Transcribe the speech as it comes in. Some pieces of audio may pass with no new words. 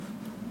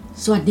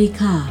สวัสดี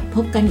ค่ะพ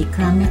บกันอีกค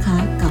รั้งนะคะ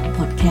กับพ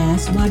อดแคส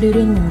ต์ว่าด้วยเ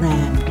รื่องโรงแร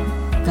ม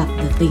กับ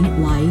The Think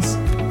Wise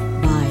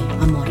by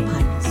อมรพั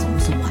นธ์สง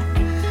สวัสดิ์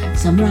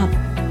สำหรับ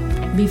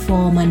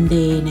Before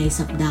Monday ใน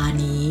สัปดาห์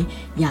นี้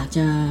อยากจ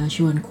ะช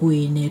วนคุย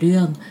ในเรื่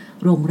อง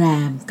โรงแร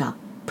มกับ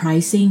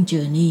Pricing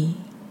Journey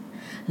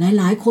ห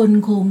ลายๆคน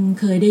คง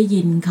เคยได้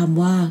ยินค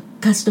ำว่า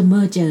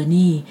Customer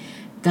Journey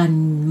กัน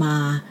มา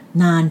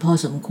นานพอ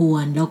สมคว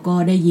รแล้วก็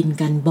ได้ยิน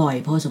กันบ่อย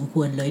พอสมค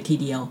วรเลยที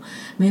เดียว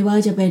ไม่ว่า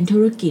จะเป็นธุ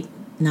รกิจ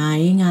ไหน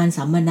งาน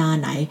สัมมนา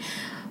ไหน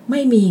ไ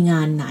ม่มีง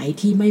านไหน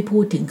ที่ไม่พู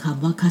ดถึงค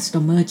ำว่า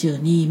customer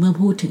journey เมื่อ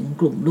พูดถึง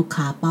กลุ่มลูก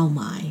ค้าเป้าห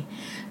มาย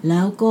แ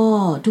ล้วก็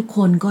ทุกค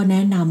นก็แน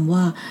ะนำ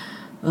ว่า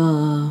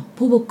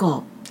ผู้ประกอ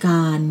บก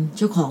ารเ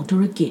จ้าของธุ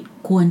รกิจ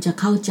ควรจะ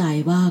เข้าใจ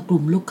ว่าก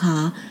ลุ่มลูกค้า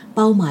เ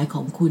ป้าหมายข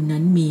องคุณ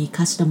นั้นมี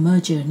customer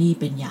journey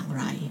เป็นอย่างไ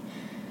ร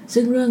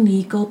ซึ่งเรื่อง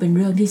นี้ก็เป็นเ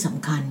รื่องที่ส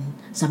ำคัญ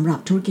สำหรับ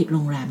ธุรกิจโร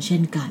งแรมเช่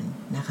นกัน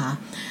นะคะ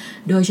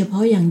โดยเฉพา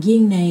ะอย่างยิ่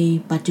งใน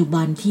ปัจจุ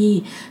บันที่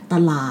ต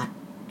ลาด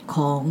ข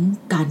อง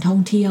การท่อ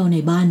งเที่ยวใน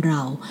บ้านเร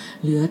า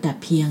เหลือแต่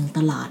เพียงต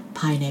ลาด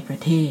ภายในประ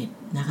เทศ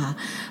นะคะ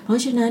เพรา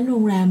ะฉะนั้นโร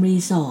งแรมรี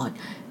สอร์ท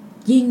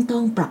ยิ่งต้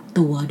องปรับ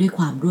ตัวด้วยค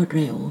วามรวด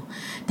เร็ว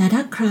แต่ถ้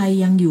าใคร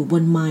ยังอยู่บ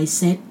น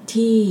mindset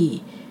ที่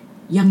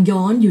ยัง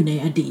ย้อนอยู่ใน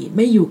อดีตไ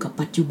ม่อยู่กับ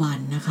ปัจจุบัน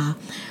นะคะ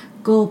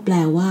ก็แปล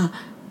ว่า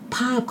ภ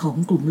าพของ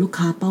กลุ่มลูก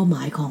ค้าเป้าหม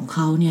ายของเข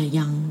าเนี่ย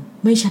ยัง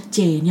ไม่ชัดเจ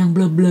นยังเ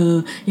บลอ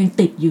ๆยัง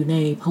ติดอยู่ใน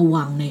ภ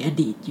วังค์ในอ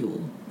ดีตอยู่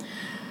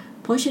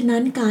เพราะฉะนั้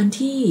นการ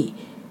ที่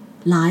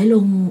หลาย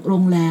โร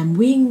งแรม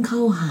วิ่งเข้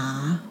าหา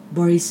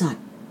บริษัท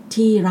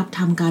ที่รับท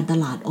ำการต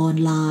ลาดออน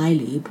ไลน์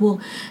หรือพวก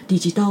ดิ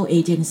จิทัลเอ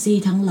เจนซี่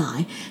ทั้งหลาย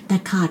แต่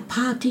ขาดภ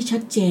าพที่ชั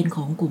ดเจนข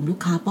องกลุ่มลูก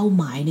ค้าเป้า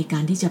หมายในกา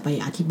รที่จะไป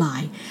อธิบา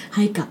ยใ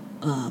ห้กับ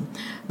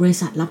บริ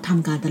ษัทรับท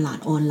ำการตลาด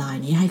ออนไล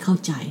น์นี้ให้เข้า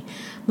ใจ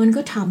มัน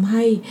ก็ทำใ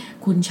ห้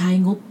คุณใช้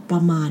งบปร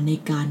ะมาณใน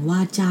การว่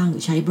าจ้างหรื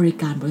อใช้บริ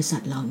การบริษั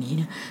ทเหล่านี้เ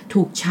นี่ย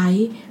ถูกใช้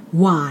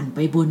หว่านไป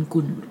บนก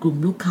ลุ่ม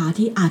ลูกค้า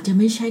ที่อาจจะ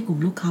ไม่ใช่กลุ่ม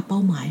ลูกค้าเป้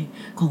าหมาย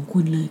ของคุ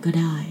ณเลยก็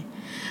ได้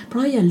เพร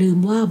าะอย่าลืม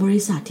ว่าบ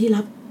ริษัทที่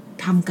รับ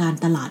ทำการ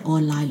ตลาดออ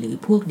นไลน์หรือ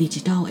พวกดิ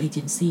จิทัลเอเจ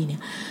นซี่เนี่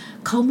ย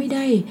เขาไม่ไ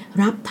ด้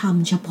รับท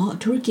ำเฉพาะ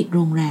ธุรกิจโ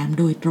รงแรม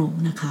โดยตรง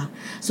นะคะ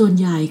ส่วน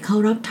ใหญ่เขา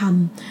รับท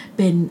ำเ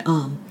ป็น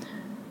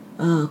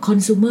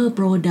consumer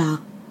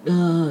product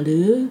หรื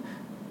อ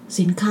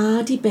สินค้า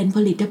ที่เป็นผ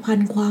ลิตภัณ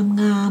ฑ์ความ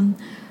งาม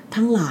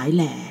ทั้งหลายแ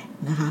หล่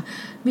นะคะ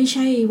ไม่ใ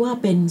ช่ว่า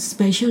เป็น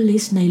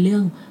specialist ในเรื่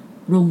อง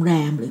โรงแร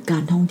มหรือกา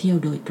รท่องเที่ยว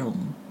โดยตรง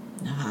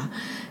นะคะ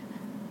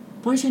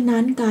เพราะฉะ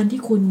นั้นการ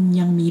ที่คุณ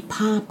ยังมีภ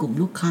าพกลุ่ม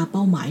ลูกค้าเ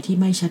ป้าหมายที่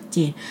ไม่ชัดเจ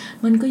น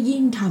มันก็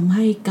ยิ่งทำใ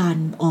ห้การ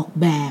ออก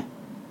แบบ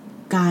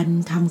การ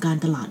ทำการ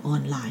ตลาดออ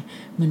นไลน์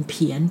มันเ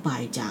พี้ยนไป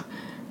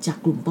จาก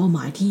กลุ่มเป้าหม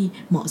ายที่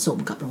เหมาะสม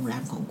กับโรงแร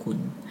มของคุณ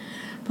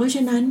เพราะฉ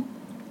ะนั้น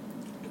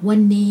วัน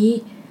นี้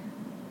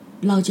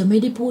เราจะไม่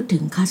ได้พูดถึ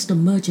ง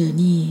customer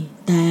journey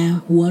แต่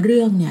หัวเ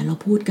รื่องเนี่ยเรา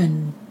พูดกัน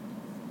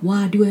ว่า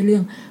ด้วยเรื่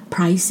อง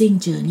pricing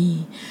journey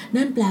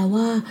นั่นแปล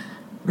ว่า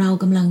เรา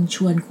กำลังช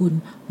วนคุณ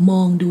ม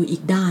องดูอี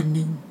กด้านห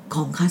นึ่งข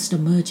อง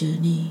customer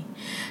journey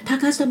ถ้า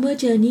customer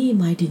journey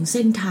หมายถึงเ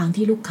ส้นทาง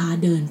ที่ลูกค้า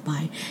เดินไป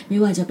ไม่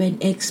ว่าจะเป็น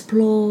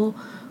explore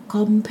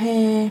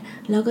compare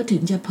แล้วก็ถึ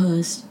งจะ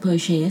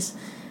purchase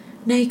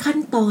ในขั้น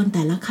ตอนแ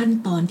ต่ละขั้น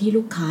ตอนที่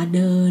ลูกค้าเ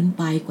ดิน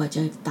ไปกว่าจ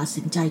ะตัด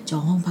สินใจจอ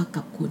งห้องพัก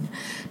กับคุณ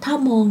ถ้า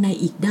มองใน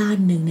อีกด้าน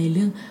หนึ่งในเ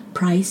รื่อง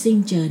pricing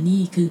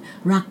journey คือ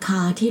ราค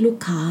าที่ลูก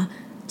ค้า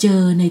เจ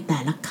อในแต่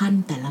ละขั้น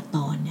แต่ละต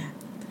อนเนี่ย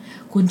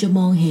คุณจะม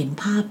องเห็น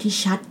ภาพที่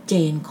ชัดเจ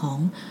นของ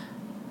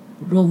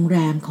โรงแร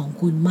มของ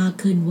คุณมาก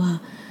ขึ้นว่า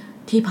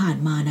ที่ผ่าน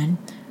มานั้น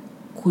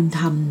คุณ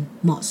ท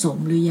ำเหมาะสม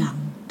หรือยัง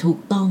ถูก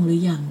ต้องหรื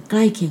อยังใก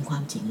ล้เคียงควา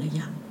มจริงหรือ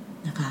ยัง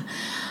นะคะ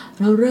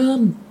เราเริ่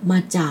มมา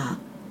จาก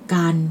ก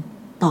าร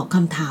ตอบค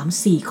ำถาม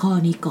4ข้อ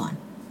นี้ก่อน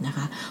นะค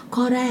ะ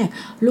ข้อแรก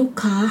ลูก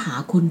ค้าหา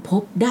คุณพ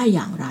บได้อ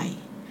ย่างไร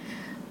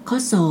ข้อ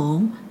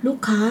2ลูก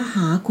ค้าห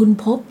าคุณ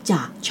พบจ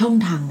ากช่อง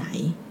ทางไหน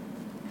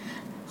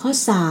ข้อ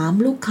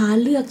3ลูกค้า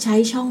เลือกใช้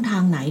ช่องทา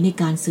งไหนใน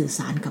การสื่อส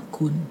ารกับ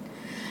คุณ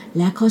แ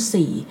ละข้อ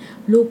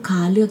4ลูกค้า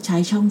เลือกใช้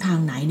ช่องทาง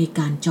ไหนใน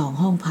การจอง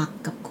ห้องพัก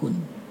กับคุณ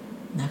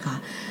นะคะ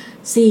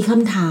4ค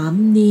ำถาม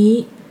นี้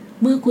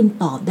เมื่อคุณ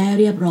ตอบได้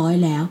เรียบร้อย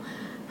แล้ว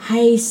ใ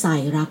ห้ใส่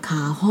ราค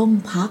าห้อง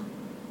พัก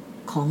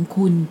ของ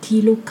คุณที่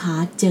ลูกค้า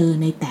เจอ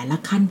ในแต่ละ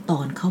ขั้นต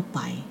อนเข้าไป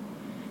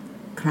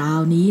คราว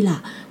นี้ล่ะ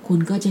คุณ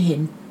ก็จะเห็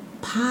น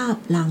ภาพ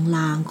ล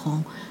างๆของ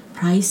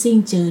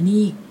pricing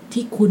journey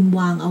ที่คุณ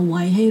วางเอาไ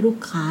ว้ให้ลูก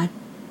ค้า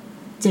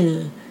เจอ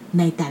ใ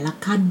นแต่ละ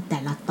ขั้นแต่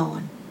ละตอ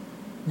น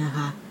นะค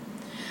ะ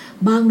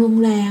บางโรง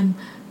แรม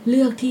เ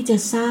ลือกที่จะ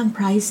สร้าง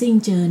pricing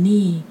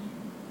journey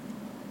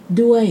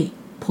ด้วย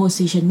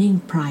positioning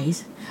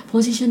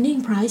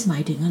price หมา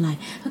ยถึงอะไร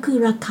ก็คือ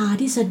ราคา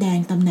ที่แสดง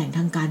ตำแหน่งท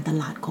างการต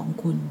ลาดของ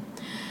คุณ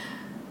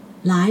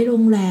หลายโร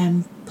งแรม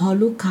พอ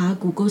ลูกค้า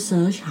Google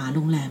Search หาโร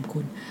งแรมคุ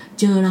ณ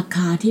เจอราค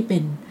าที่เป็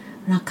น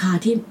ราคา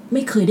ที่ไ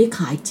ม่เคยได้ข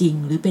ายจริง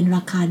หรือเป็นร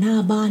าคาหน้า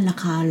บ้านรา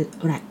คา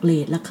rack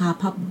rate ราคา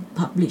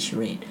publish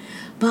rate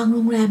บางโร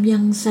งแรมยั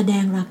งแสด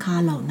งราคา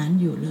เหล่านั้น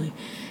อยู่เลย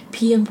เ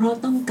พียงเพราะ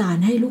ต้องการ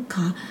ให้ลูก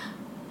ค้า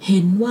เห็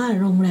นว่า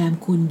โรงแรม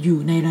คุณอยู่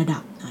ในระดั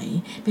บไหน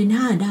เป็น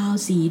5 ดาว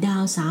4 ดา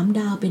ว3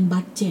 ดาวเป็น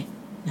บัดเจ็ต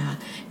นะ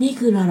นี่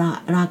คือ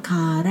ราค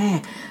าแรก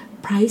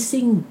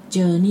pricing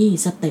journey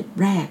สเต็ป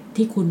แรก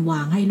ที่คุณว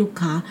างให้ลูก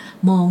ค้า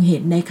มองเห็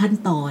นในขั้น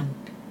ตอน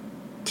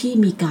ที่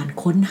มีการ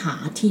ค้นหา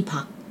ที่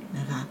พักน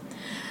ะคะ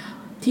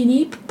ที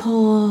นี้พอ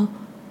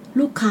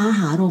ลูกค้า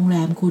หาโรงแร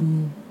มคุณ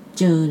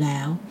เจอแล้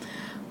ว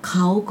เข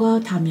าก็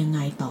ทำยังไง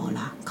ต่อ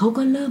ล่ะเขา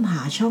ก็เริ่มห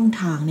าช่อง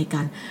ทางในก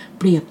าร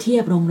เปรียบเทีย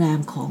บโรงแรม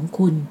ของ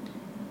คุณ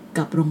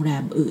กับโรงแร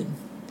มอื่น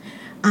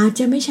อาจ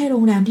จะไม่ใช่โร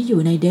งแรมที่อ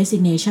ยู่ใน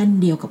destination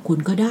เดียวกับคุณ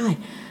ก็ได้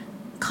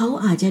เขา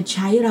อาจจะใ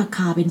ช้ราค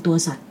าเป็นตัว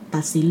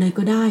ตัดสินเลย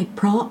ก็ได้เ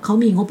พราะเขา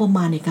มีงบประม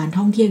าณในการ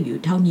ท่องเที่ยวอยู่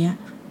เท่านี้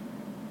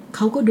เข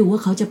าก็ดูว่า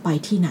เขาจะไป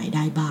ที่ไหนไ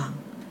ด้บ้าง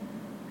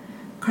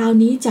คราว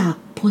นี้จาก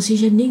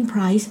positioning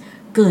price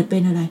เกิดเป็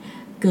นอะไร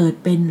เกิด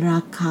เป็นร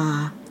าคา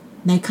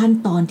ในขั้น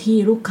ตอนที่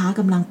ลูกค้า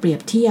กำลังเปรีย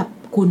บเทียบ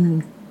คุณ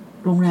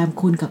โรงแรม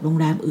คุณกับโรง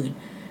แรมอื่น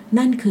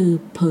นั่นคือ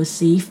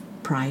perceived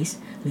price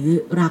หรือ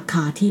ราค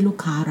าที่ลูก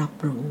ค้ารับ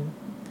รู้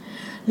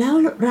แล้ว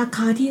ราค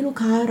าที่ลูก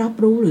ค้ารับ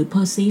รู้หรือ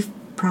perceived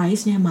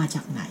price เนี่ยมาจ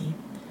ากไหน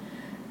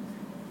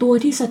ตัว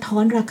ที่สะท้อ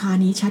นราคา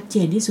นี้ชัดเจ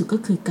นที่สุดก็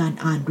คือการ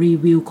อ่านรี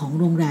วิวของ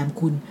โรงแรม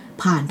คุณ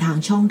ผ่านทาง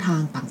ช่องทา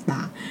งต่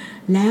าง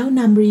ๆแล้ว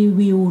นำรี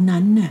วิว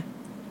นั้นน่ะ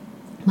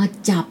มา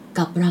จับ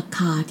กับราค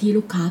าที่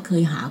ลูกค้าเค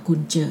ยหาคุณ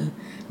เจอ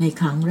ใน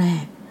ครั้งแร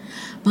ก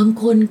บาง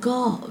คนก็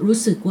รู้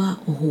สึกว่า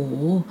โอ้โห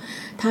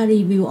ถ้า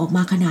รีวิวออกม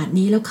าขนาด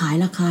นี้แล้วขาย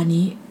ราคา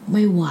นี้ไ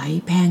ม่ไหว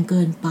แพงเ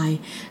กินไป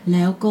แ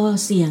ล้วก็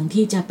เสี่ยง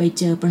ที่จะไป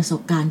เจอประส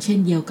บการณ์เช่น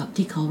เดียวกับ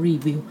ที่เขารี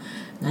วิว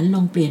งั้นล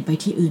องเปลี่ยนไป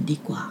ที่อื่นดี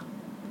กว่า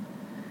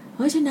เพ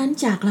ราะฉะนั้น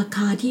จากราค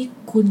าที่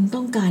คุณ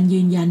ต้องการยื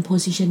นยัน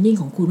positioning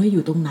ของคุณว่าอ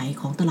ยู่ตรงไหน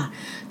ของตลาด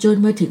จน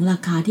มาถึงรา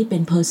คาที่เป็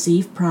น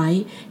perceived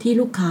price ที่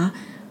ลูกค้า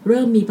เ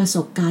ริ่มมีประส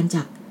บการณ์จ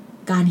าก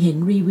การเห็น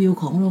รีวิว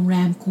ของโรงแร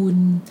มคุณ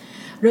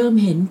เริ่ม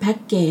เห็นแพ็ก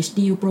เกจ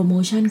ดีลโปรโม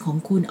ชั่นของ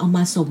คุณเอาม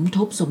าสม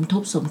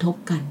ทบ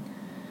กัน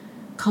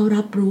เขา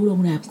รับรู้โร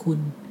งแรมคุณ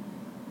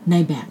ใน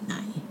แบบไหน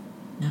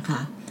นะค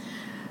ะ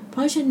เพ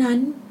ราะฉะนั้น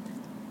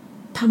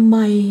ทำไม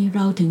เ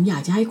ราถึงอยา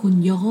กจะให้คุณ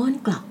ย้อน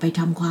กลับไป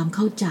ทำความเ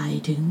ข้าใจ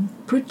ถึง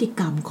พฤติ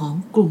กรรมของ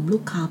กลุ่มลู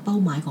กค้าเป้า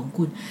หมายของ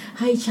คุณ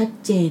ให้ชัด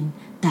เจน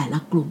แต่ละ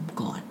กลุ่ม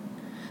ก่อน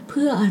เ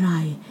พื่ออะไร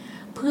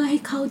เพื่อให้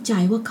เข้าใจ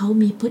ว่าเขา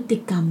มีพฤติ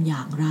กรรมอย่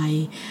างไร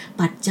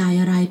ปัจจัย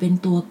อะไรเป็น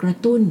ตัวกระ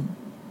ตุ้น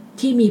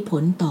ที่มีผ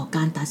ลต่อก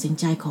ารตัดสิน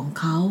ใจของ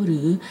เขาหรื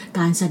อก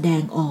ารแสด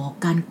งออก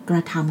การกร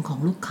ะทำของ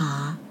ลูกค้า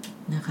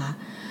นะคะ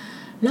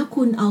แล้ว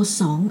คุณเอา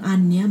2 อัน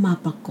นี้มา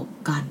ประกบ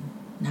กัน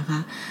นะคะ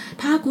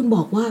ถ้าคุณบ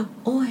อกว่า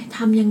โอ้ยท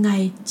ำยังไง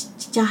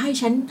จะให้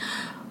ฉัน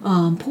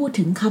พูด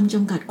ถึงคำจ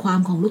ำกัดความ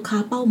ของลูกค้า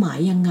เป้าหมาย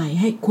ยังไง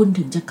ให้คุณ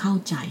ถึงจะเข้า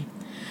ใจ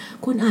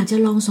คุณอาจจะ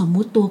ลองสม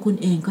มุติตัวคุณ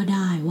เองก็ไ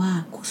ด้ว่า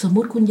สม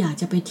มุติคุณอยาก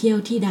จะไปเที่ยว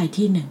ที่ใด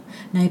ที่หนึ่ง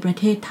ในประ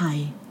เทศไทย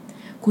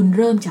คุณเ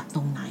ริ่มจากต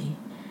รงไหน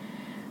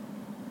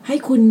ให้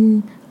คุณ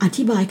อ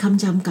ธิบายค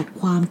ำจำกัด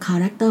ความคา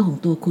แรคเตอร์ของ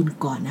ตัวคุณ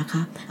ก่อนนะค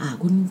ะ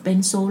คุณเป็น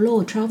โซโล่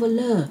ทราเวลเ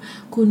ลอร์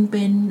คุณเ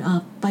ป็น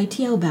ไปเ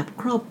ที่ยวแบบ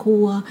ครอบครั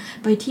ว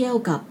ไปเที่ยว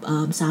กับ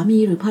สามี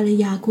หรือภรร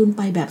ยาคุณไ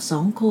ปแบบ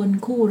2 คน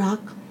คู่รัก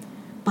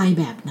ไป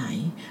แบบไหน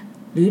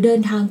หรือเดิ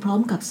นทางพร้อ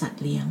มกับสัต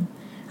ว์เลี้ยง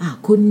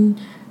คุณ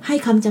ให้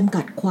คำจำ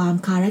กัดความ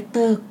คาแรคเต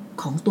อร์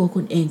ของตัว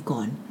คุณเองก่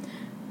อน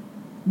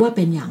ว่าเ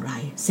ป็นอย่างไร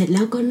เสร็จแ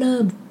ล้วก็เริ่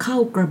มเข้า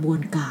กระบว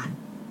นการ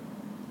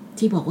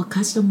ที่บอกว่า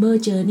customer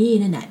journey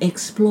นั่นน่ะ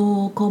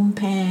explore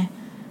compare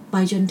ไป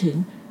จนถึง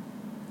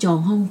จอง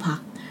ห้องพั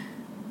ก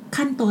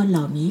ขั้นตอนเห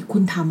ล่านี้คุ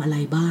ณทำอะไร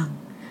บ้าง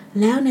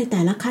แล้วในแ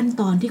ต่ละขั้น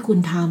ตอนที่คุณ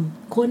ท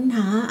ำค้นห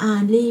าอ่า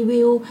นรี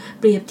วิว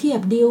เปรียบเทียบ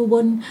ดีลบ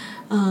น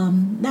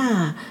หน้า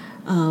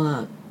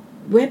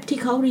เว็บที่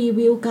เขารี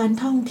วิวการ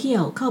ท่องเที่ย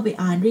วเข้าไป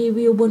อ่านรี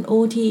วิวบน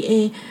OTA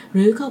ห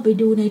รือเข้าไป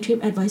ดูใน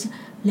TripAdvisor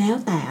แล้ว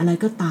แต่อะไร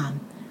ก็ตาม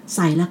ใ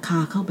ส่ราคา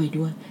เข้าไป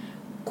ด้วย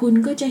คุณ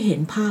ก็จะเห็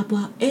นภาพ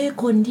ว่า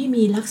คนที่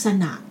มีลักษ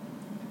ณะ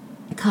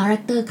คาแร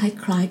คเตอร์ค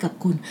ล้ายๆกับ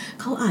คุณ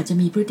เขาอาจจะ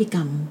มีพฤติก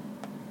รรม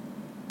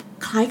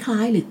คล้า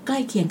ยๆหรือใกล้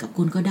เคียงกับ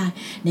คุณก็ได้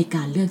ในก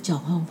ารเลือกจอ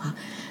งห้องพัก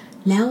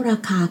แล้วรา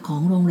คาขอ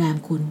งโรงแรม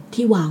คุณ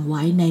ที่วางไ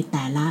ว้ในแ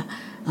ต่ละ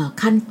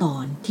ขั้นตอ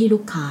นที่ลู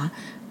กค้า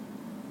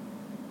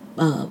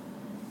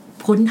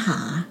ค้นหา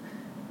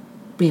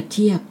เปรียบเ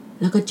ทียบ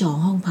แล้วก็จอง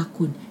ห้องพัก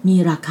คุณมี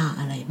ราคา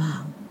อะไรบ้า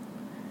ง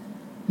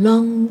ลอ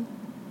ง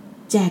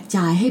แจก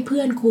จ่ายให้เ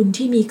พื่อนคุณ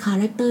ที่มีคา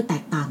แรคเตอร์แต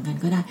กต่างกัน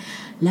ก็ได้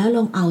แล้วล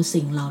องเอา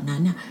สิ่งเหล่านั้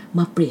นม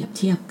าเปรียบ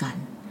เทียบกัน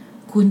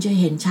คุณจะ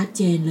เห็นชัดเ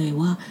จนเลย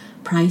ว่า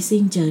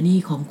pricing journey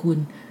ของคุณ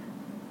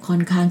ค่อ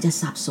นข้างจะ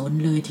สับสน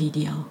เลยทีเ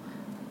ดียว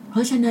เพร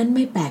าะฉะนั้นไ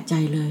ม่แปลกใจ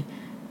เลย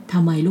ท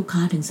ำไมลูกค้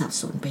าถึงสับ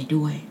สนไป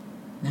ด้วย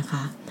นะค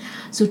ะ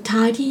สุดท้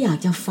ายที่อยาก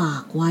จะฝา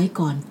กไว้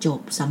ก่อนจบ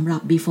สำหรั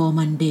บ Before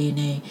Monday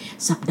ใน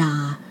สัปดา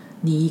ห์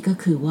นี้ก็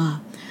คือว่า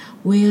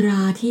เวล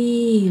าที่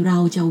เรา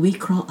จะวิ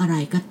เคราะห์อะไร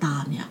ก็ตา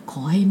มเนี่ยข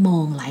อให้มอ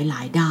งหล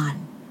ายๆด้าน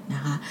น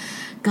ะคะ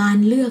การ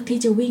เลือกที่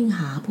จะวิ่งห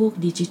าพวก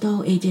ดิจิทัล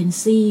เอเจน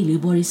ซี่หรือ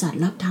บริษัท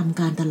รับทำ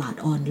การตลาด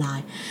ออนไล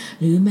น์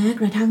หรือแม้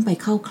กระทั่งไป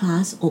เข้าคลา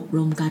สอบร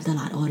มการตล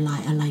าดออนไล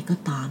น์อะไรก็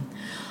ตาม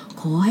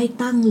ขอให้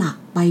ตั้งหลัก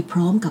ไปพ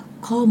ร้อมกับ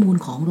ข้อมูล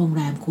ของโรงแ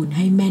รมคุณใ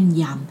ห้แม่น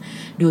ย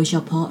ำโดยเฉ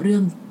พาะเรื่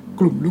อง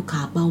กลุ่มลูกค้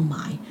าเป้าหม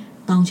าย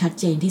ต้องชัด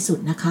เจนที่สุด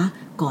นะคะ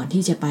ก่อน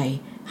ที่จะไป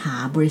หา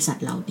บริษัท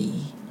เหล่านี้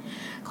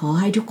ขอ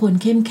ให้ทุกคน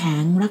เข้มแข็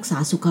งรักษา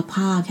สุขภ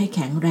าพให้แ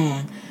ข็งแร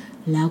ง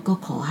แล้วก็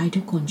ขอให้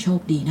ทุกคนโชค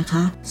ดีนะค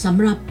ะสำ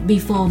หรับ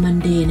Before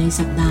Monday ใน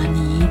สัปดาห์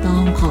นี้ต้อ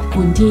งขอบ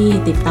คุณที่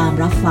ติดตาม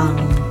รับฟัง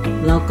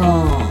แล้วก็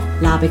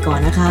ลาไปก่อน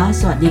นะคะ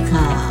สวัสดี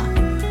ค่ะ